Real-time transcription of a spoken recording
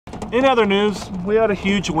In other news, we had a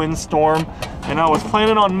huge windstorm, and I was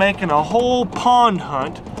planning on making a whole pond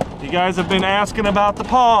hunt. You guys have been asking about the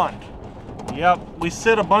pond. Yep, we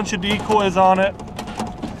set a bunch of decoys on it.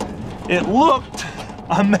 It looked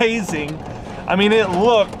amazing. I mean, it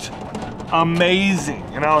looked amazing,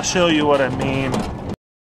 and I'll show you what I mean.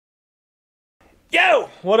 Yo!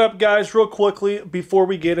 What up, guys? Real quickly, before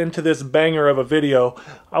we get into this banger of a video,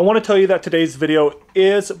 I want to tell you that today's video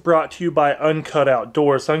is brought to you by Uncut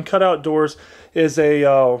Outdoors. Uncut Outdoors is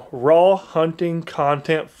a raw hunting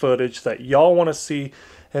content footage that y'all want to see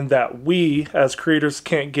and that we, as creators,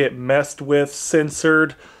 can't get messed with,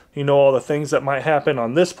 censored. You know, all the things that might happen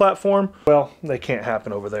on this platform, well, they can't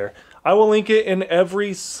happen over there. I will link it in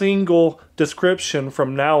every single description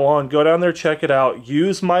from now on. Go down there, check it out.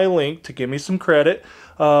 Use my link to give me some credit.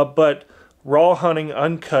 But raw hunting,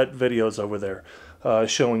 uncut videos over there.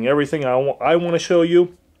 Showing everything I want to show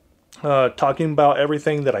you. Talking about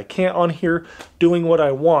everything that I can't on here. Doing what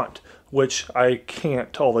I want, which I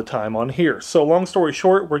can't all the time on here. So long story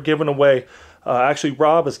short, we're giving away, actually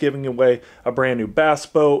Rob is giving away a brand new bass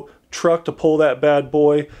boat, truck to pull that bad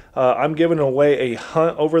boy. I'm giving away a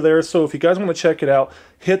hunt over there, so if you guys want to check it out,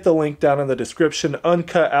 hit the link down in the description.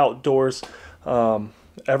 Uncut Outdoors.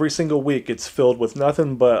 Every single week it's filled with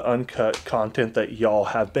nothing but uncut content that y'all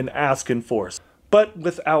have been asking for. But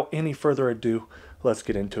without any further ado, let's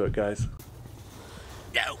get into it, guys.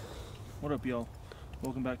 Yo! What up, y'all?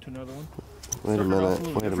 Welcome back to another one. Wait a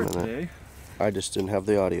minute. Today. I just didn't have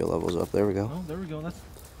the audio levels up. There we go. Oh, there we go.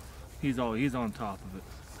 He's on top of it.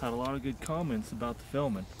 Had a lot of good comments about the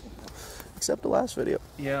filming. Except the last video.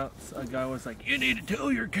 Yeah, a guy was like, you need to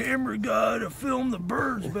tell your camera guy to film the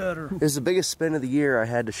birds better. It was the biggest spin of the year I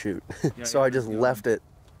had to shoot. Yeah, so I just left it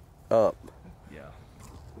up. Yeah.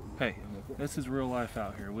 Hey, this is real life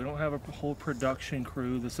out here. We don't have a whole production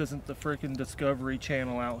crew. This isn't the freaking Discovery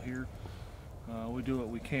Channel out here. We do what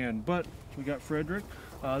we can. But we got Frederick.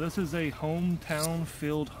 This is a hometown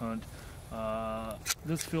field hunt.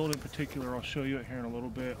 This field in particular, I'll show you it here in a little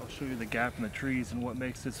bit. I'll show you the gap in the trees and what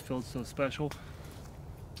makes this field so special.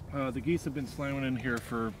 The geese have been slamming in here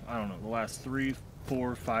for, I don't know, the last 3,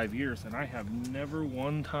 4, 5 years, and I have never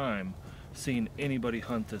one time seen anybody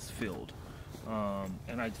hunt this field.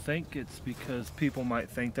 And I think it's because people might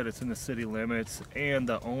think that it's in the city limits, and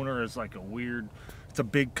the owner is like it's a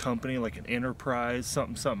big company, like an enterprise,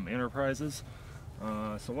 something enterprises.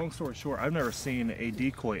 So long story short, I've never seen a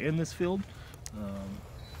decoy in this field.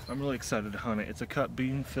 I'm really excited to hunt it. It's a cut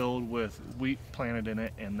bean filled with wheat planted in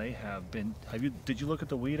it, and they have been. Did you look at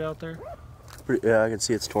the wheat out there? Yeah, I can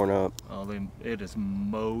see it's torn up. Oh, it is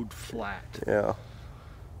mowed flat. Yeah.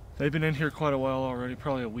 They've been in here quite a while already,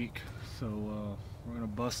 probably a week. So we're gonna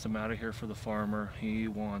bust them out of here for the farmer. He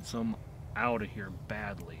wants them out of here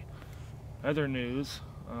badly. Other news.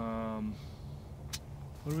 What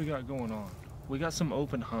do we got going on? We got some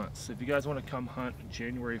open hunts. If you guys want to come hunt in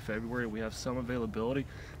January, February, we have some availability.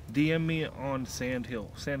 DM me on Sandhill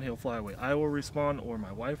Flyway. I will respond, or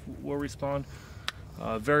my wife will respond.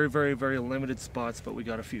 Very, very, very limited spots, but we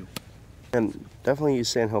got a few. And definitely use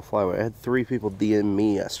Sandhill Flyway. I had 3 people DM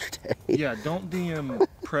me yesterday. Yeah, don't DM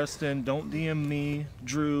Preston, don't DM me,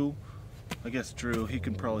 Drew. I guess Drew, he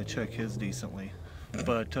can probably check his decently.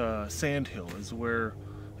 But Sandhill is where,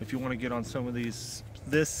 if you want to get on some of this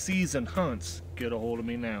season hunts, get a hold of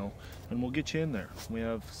me now and we'll get you in there. We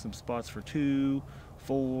have some spots for 2,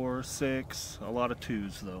 4, 6, a lot of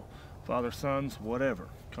 2s though. Father, sons, whatever.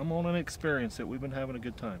 Come on and experience it. We've been having a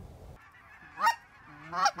good time.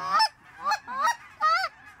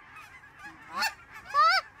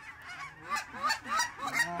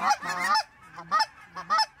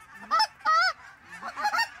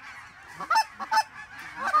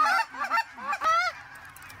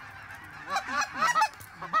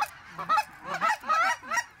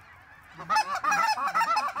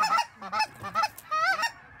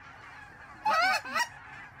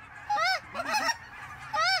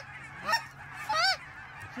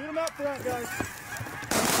 Shoot them out front, guys.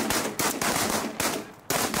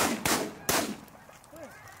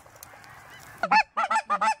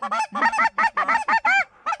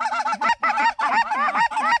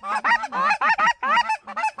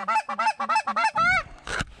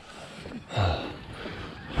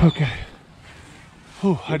 Okay.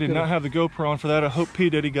 Whew, I did not have the GoPro on for that. I hope P.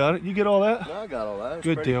 Diddy got it. You get all that? I got all that.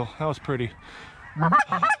 Good deal. That was pretty.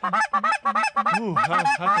 Ooh,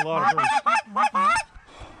 that's a lot of birds.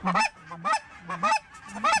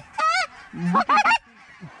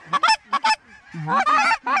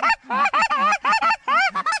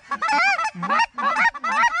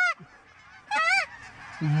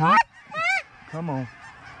 Come on.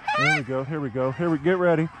 There we go. Here we go. Get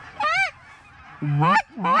ready.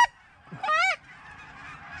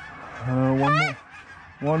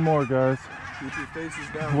 One more, guys. Keep your faces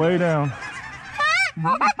down. Way down.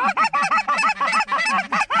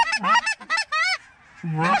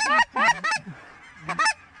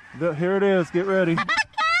 Here it is. Get ready.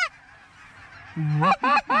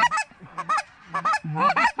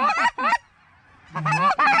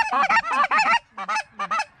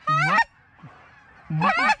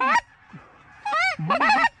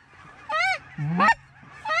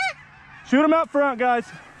 Shoot him out front, guys.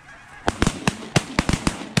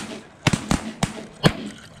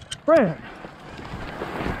 Fred.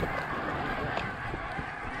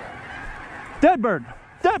 Dead bird.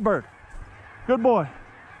 Dead bird. Good boy.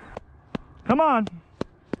 Come on.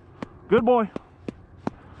 Good boy.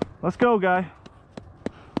 Let's go, guy.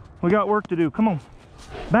 We got work to do. Come on.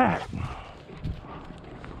 Back.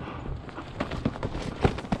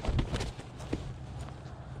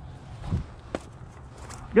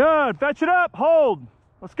 Good. Fetch it up. Hold.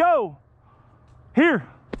 Let's go. Here.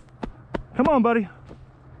 Come on, buddy.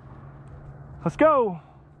 Let's go.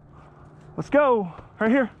 Let's go.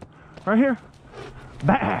 Right here. Right here.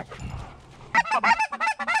 Back.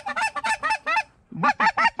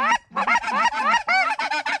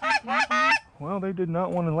 Well, they did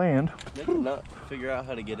not want to land. They did not figure out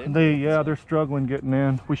how to get in. They're struggling getting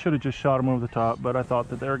in. We should have just shot them over the top, but I thought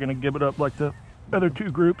that they were going to give it up like the other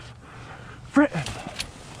two groups. Fred.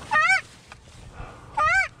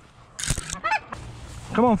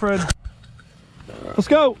 Come on, Fred. Let's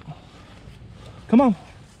go. Come on.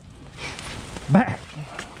 Back.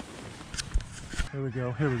 Here we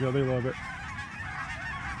go. Here we go. They love it.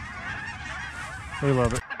 They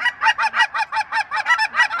love it.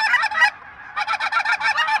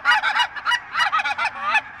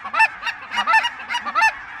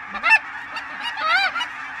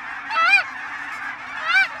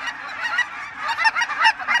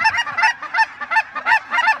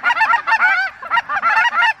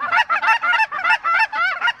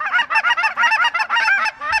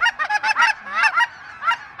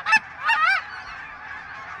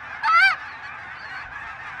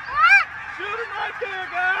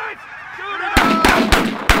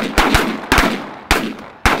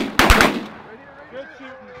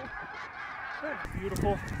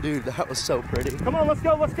 Beautiful. Dude, that was so pretty. Come on, let's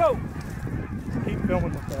go, let's go. Keep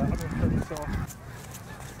filming with that. I'm gonna turn this off.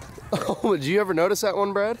 Oh, did you ever notice that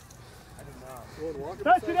one, Brad? I did not.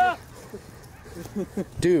 Touch it up!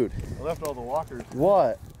 Dude. I left all the walkers.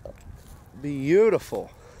 What?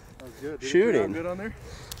 Beautiful. That was good. Did Shooting. it turn out good on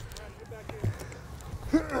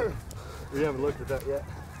there? We haven't looked at that yet.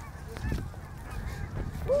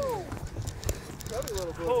 Woo.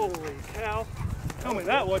 Holy cow. Tell me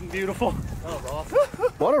that wasn't beautiful. That was awesome.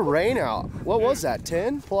 What a rain out. What was that,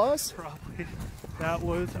 10 plus? Probably. That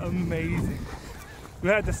was amazing. We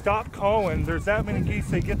had to stop calling. There's that many geese,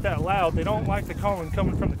 they get that loud. They don't like the calling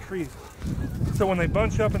coming from the trees. So when they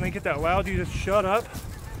bunch up and they get that loud, you just shut up,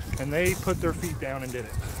 and they put their feet down and did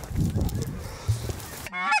it.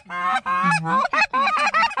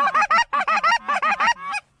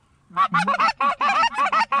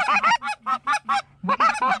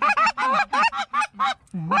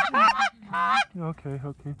 Okay,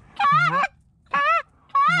 okay.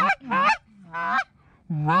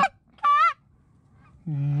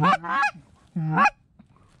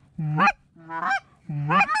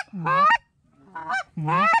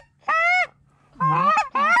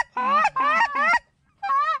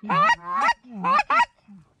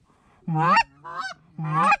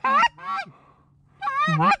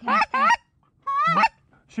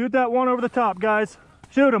 Shoot that one over the top, guys.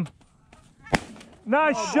 Shoot him.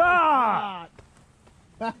 Nice shot!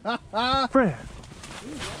 Fred.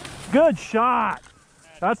 Good shot.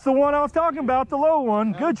 That's the one I was talking about, the low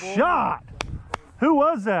one. Good shot. Who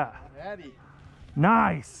was that? Daddy.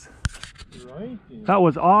 Nice. Right. That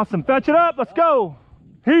was awesome. Fetch it up. Let's go.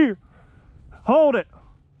 Here. Hold it.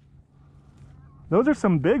 Those are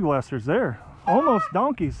some big lessers there. Almost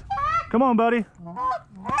donkeys. Come on, buddy.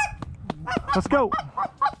 Let's go.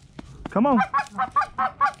 Come on.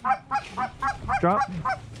 Drop.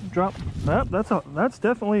 Drop. That's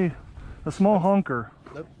definitely a small honker.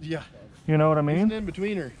 Yeah. You know what I mean? It's an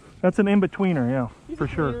in-betweener. That's an in-betweener, yeah, for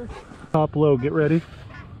sure. Top low, get ready.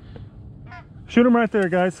 Shoot him right there,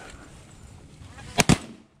 guys.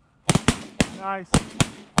 Nice.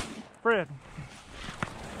 Fred.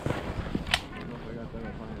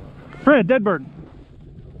 Fred, dead bird.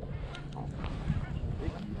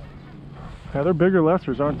 Yeah, they're bigger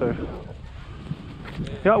lessers, aren't they?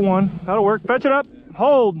 Got one. That'll work. Fetch it up.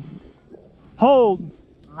 Hold. Hold.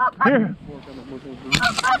 Here.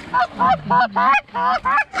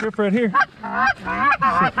 Here, Fred, here.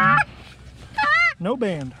 No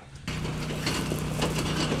band.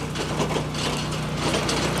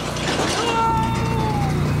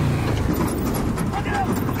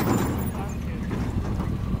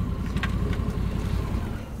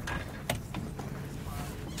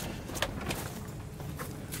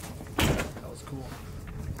 That was cool.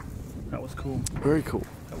 That was cool. Very cool.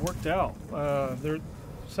 It worked out.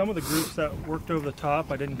 Some of the groups that worked over the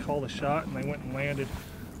top, I didn't call the shot, and they went and landed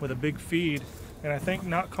with a big feed. And I think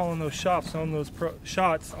not calling those shots on those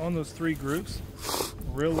three groups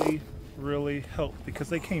really helped, because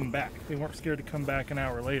they came back. They weren't scared to come back an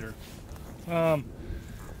hour later. The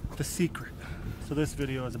secret. So this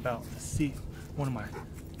video is about one of my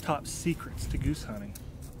top secrets to goose hunting.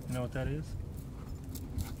 You know what that is?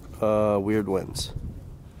 Weird winds.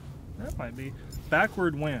 That might be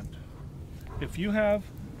backward wind. If you're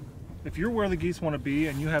where the geese want to be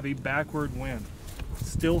and you have a backward wind,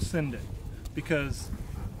 still send it, because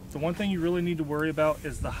the one thing you really need to worry about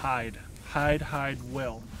is the hide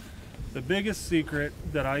well. The biggest secret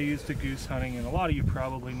that I use to goose hunting, and a lot of you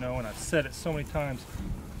probably know, and I've said it so many times,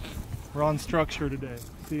 we're on structure today.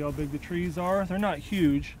 See how big the trees are? They're not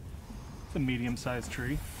huge. It's a medium-sized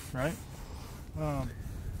tree, right?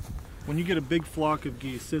 When you get a big flock of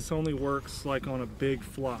geese, this only works like on a big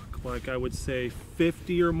flock, like I would say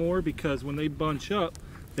 50 or more, because when they bunch up,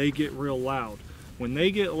 they get real loud. When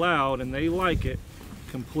they get loud and they like it,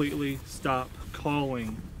 completely stop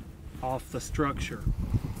calling off the structure.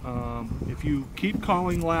 If you keep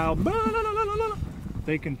calling loud,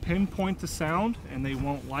 they can pinpoint the sound and they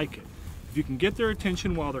won't like it. If you can get their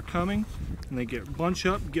attention while they're coming and they bunch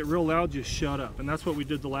up, get real loud, just shut up. And that's what we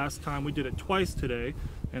did the last time. We did it twice today,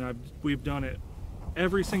 and we've done it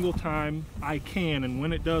every single time I can, and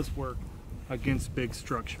when it does work, against big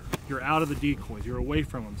structure. You're out of the decoys, you're away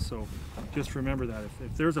from them, so just remember that.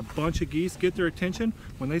 If there's a bunch of geese, get their attention.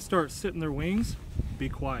 When they start sitting their wings, be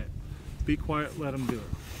quiet. Be quiet, let them do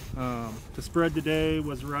it. The spread today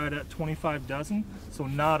was right at 25 dozen, so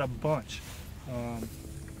not a bunch.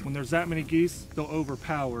 When there's that many geese, they'll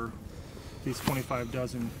overpower these 25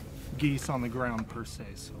 dozen geese on the ground per se.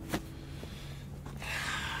 So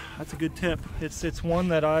that's a good tip. It's one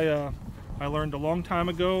that I learned a long time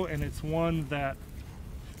ago, and it's one that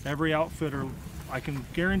every outfitter, I can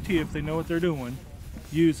guarantee if they know what they're doing,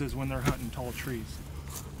 uses when they're hunting tall trees.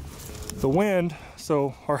 The wind,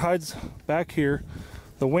 so our hide's back here,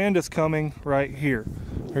 the wind is coming right here.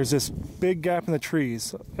 There's this big gap in the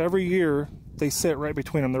trees. Every year they sit right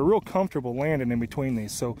between them. They're real comfortable landing in between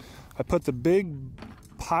these. So I put the big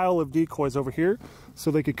pile of decoys over here so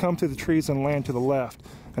they could come through the trees and land to the left.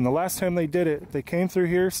 And the last time they did it, they came through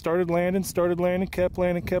here, started landing, kept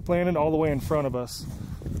landing all the way in front of us.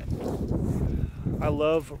 I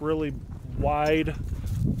love really wide,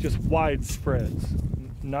 just wide spreads.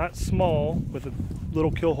 Not small with a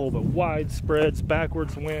little kill hole, but wide spreads,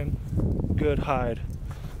 backwards wind, good hide.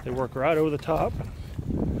 They work right over the top.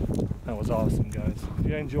 That was awesome, guys. If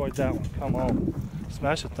you enjoyed that one, come on,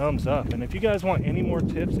 smash a thumbs up. And if you guys want any more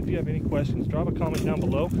tips, if you have any questions, drop a comment down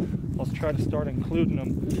below. I'll try to start including them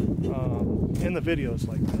in the videos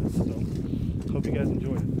like this. So hope you guys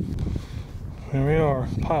enjoyed it. Here we are,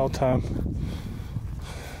 pile time.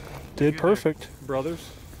 Did perfect, brothers.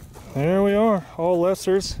 There we are, all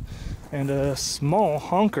lessers and a small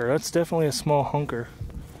hunker. That's definitely a small hunker.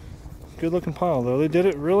 Good looking pile though. They did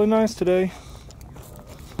it really nice today.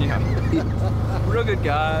 Yeah. Real good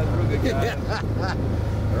guys, real good guys.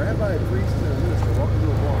 Rabbi, a priest, and a minister walking to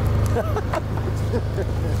a bar.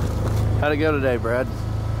 How'd it go today, Brad?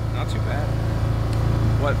 Not too bad.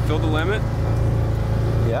 What, fill the limit?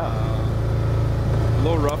 Yeah. A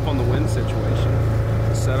little rough on the wind situation.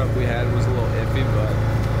 The setup we had was a little iffy, but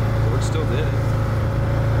we still did it.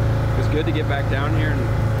 It was good to get back down here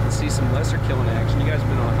and see some lesser killing action. You guys have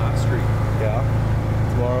been on a hot streak. Yeah.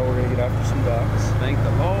 Tomorrow we're gonna get after some ducks. Thank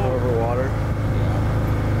the Lord. Over water.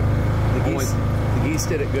 Yeah. The geese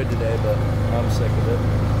did it good today, but I'm sick of it.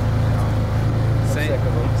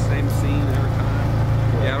 Same scene every time.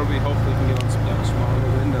 Yeah, it'll be, hopefully we can get on some ducks tomorrow.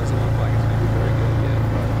 The wind doesn't look like it's gonna be very good yet,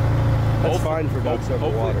 but that's fine for ducks over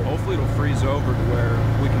water. Hopefully it'll freeze over to where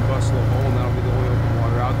we can bust a little hole, and that'll be the only open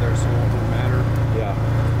water out there, so it won't really matter. Yeah.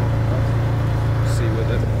 See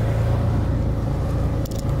with it.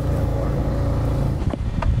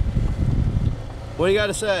 What do you got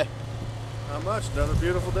to say? Not much. Another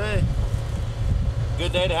beautiful day.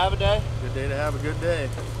 Good day to have a day? Good day to have a good day.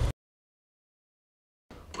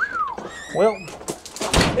 Well,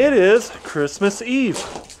 it is Christmas Eve,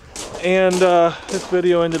 and this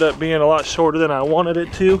video ended up being a lot shorter than I wanted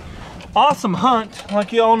it to. Awesome hunt.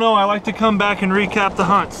 Like you all know, I like to come back and recap the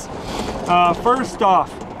hunts. First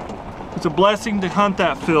off, it's a blessing to hunt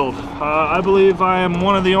that field. I believe I am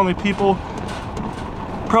one of the only people,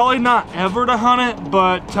 probably not ever to hunt it,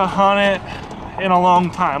 but to hunt it in a long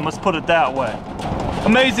time, let's put it that way.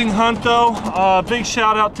 Amazing hunt though. Big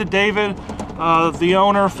shout out to David, the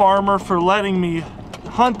owner, farmer, for letting me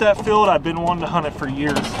hunt that field. I've been wanting to hunt it for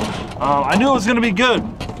years. I knew it was gonna be good.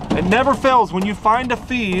 It never fails when you find a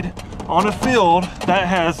feed on a field that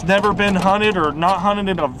has never been hunted or not hunted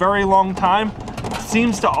in a very long time. It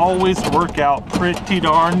seems to always work out pretty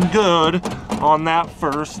darn good on that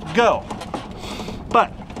first go.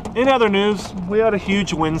 But in other news, we had a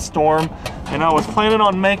huge windstorm and I was planning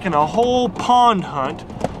on making a whole pond hunt.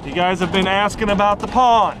 You guys have been asking about the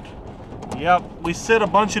pond. Yep, we set a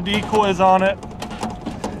bunch of decoys on it.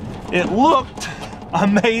 It looked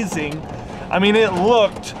amazing. I mean, it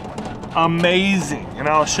looked amazing, and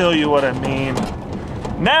I'll show you what I mean.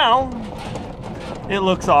 Now, it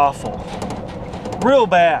looks awful. Real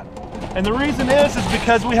bad. And the reason is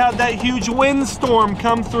because we had that huge windstorm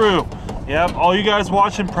come through. Yep, all you guys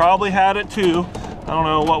watching probably had it too. I don't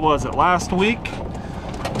know, what was it, last week?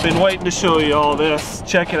 Been waiting to show you all this.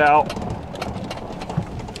 Check it out.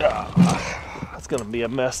 It's gonna be a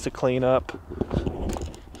mess to clean up.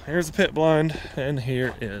 Here's the pit blind, and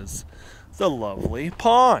here is the lovely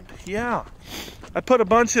pond. Yeah, I put a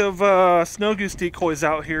bunch of snow goose decoys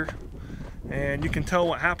out here, and you can tell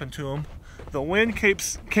what happened to them. The wind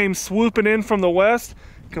came swooping in from the west,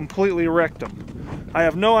 completely wrecked them. I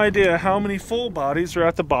have no idea how many full bodies are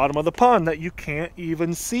at the bottom of the pond that you can't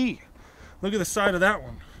even see. Look at the side of that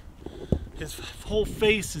one. His whole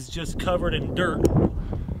face is just covered in dirt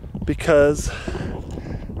because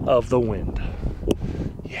of the wind.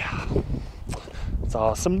 Yeah, it's an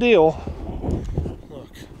awesome deal.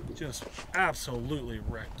 Look, just absolutely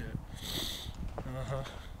wrecked it.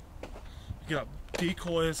 You got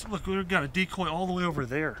decoys. Look, we've got a decoy all the way over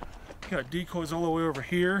there. Got decoys all the way over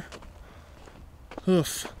here.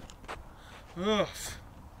 Oof. Oof.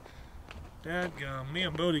 Dadgum. Me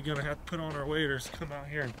and Bodie gonna have to put on our waders, come out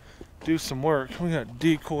here and do some work. We got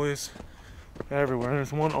decoys everywhere.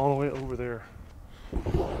 There's one all the way over there.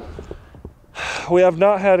 We have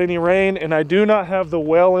not had any rain, and I do not have the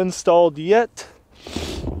well installed yet.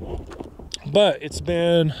 But it's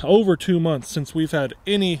been over 2 months since we've had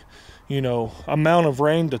any, amount of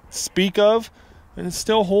rain to speak of, and it's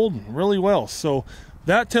still holding really well. So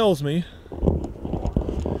that tells me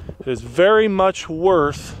it is very much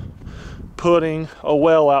worth putting a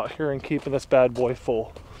well out here and keeping this bad boy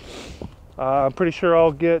full. I'm pretty sure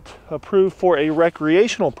I'll get approved for a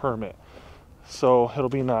recreational permit. So it'll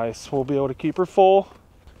be nice. We'll be able to keep her full,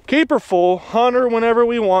 hunt her whenever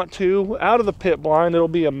we want to, out of the pit blind. It'll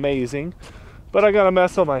be amazing. But I got a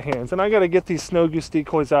mess on my hands, and I got to get these snow goose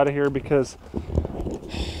decoys out of here because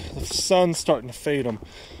the sun's starting to fade them.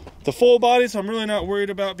 The full bodies I'm really not worried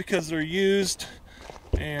about because they're used,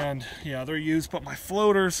 and yeah, they're used, but my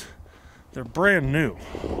floaters, they're brand new.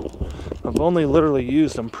 I've only literally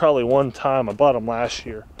used them probably one time. I bought them last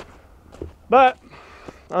year. But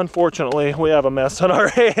unfortunately, we have a mess on our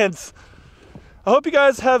hands. I hope you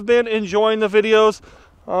guys have been enjoying the videos.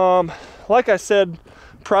 Like I said,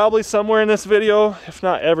 probably somewhere in this video, if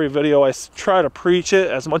not every video, I try to preach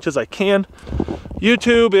it as much as I can.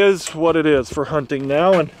 YouTube is what it is for hunting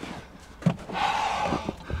now, and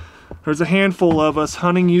there's a handful of us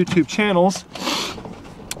hunting YouTube channels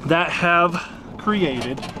that have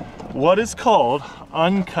created what is called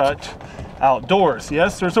Uncut Outdoors.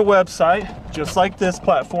 Yes, there's a website just like this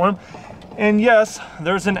platform, and yes,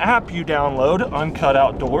 there's an app you download, Uncut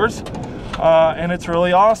Outdoors, and it's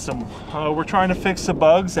really awesome. We're trying to fix the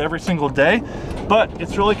bugs every single day, but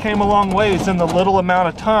it's really came a long ways in the little amount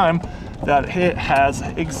of time that it has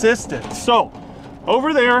existed. So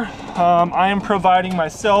over there, I am providing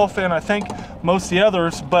myself, and I think most of the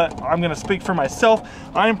others, but I'm going to speak for myself,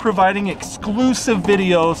 I am providing exclusive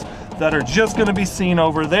videos that are just going to be seen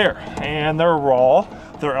over there, and they're raw,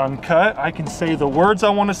 they're uncut. I can say the words I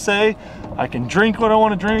want to say, I can drink what I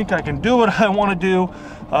want to drink, I can do what I want to do.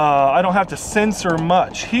 I don't have to censor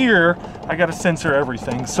much. Here I got to censor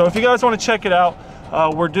everything. So if you guys want to check it out,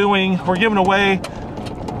 we're giving away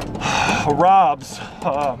Rob's,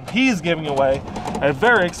 he's giving away a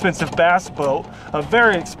very expensive bass boat, a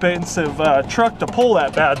very expensive truck to pull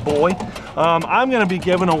that bad boy. I'm going to be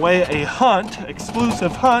giving away a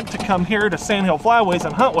exclusive hunt to come here to Sandhill Flyways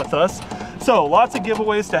and hunt with us. So lots of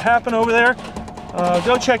giveaways to happen over there.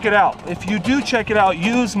 Go check it out. If you do check it out,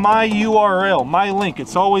 use my URL, my link.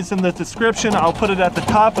 It's always in the description. I'll put it at the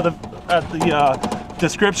top of the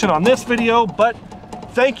description on this video. But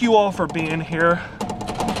thank you all for being here.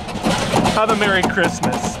 Have a Merry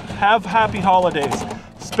Christmas. Have happy holidays.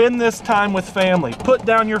 Spend this time with family. Put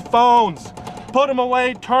down your phones. Put them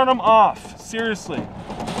away, turn them off. Seriously.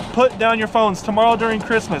 Put down your phones. Tomorrow during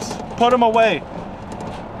Christmas, put them away.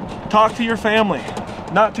 Talk to your family,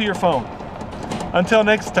 not to your phone. Until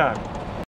next time.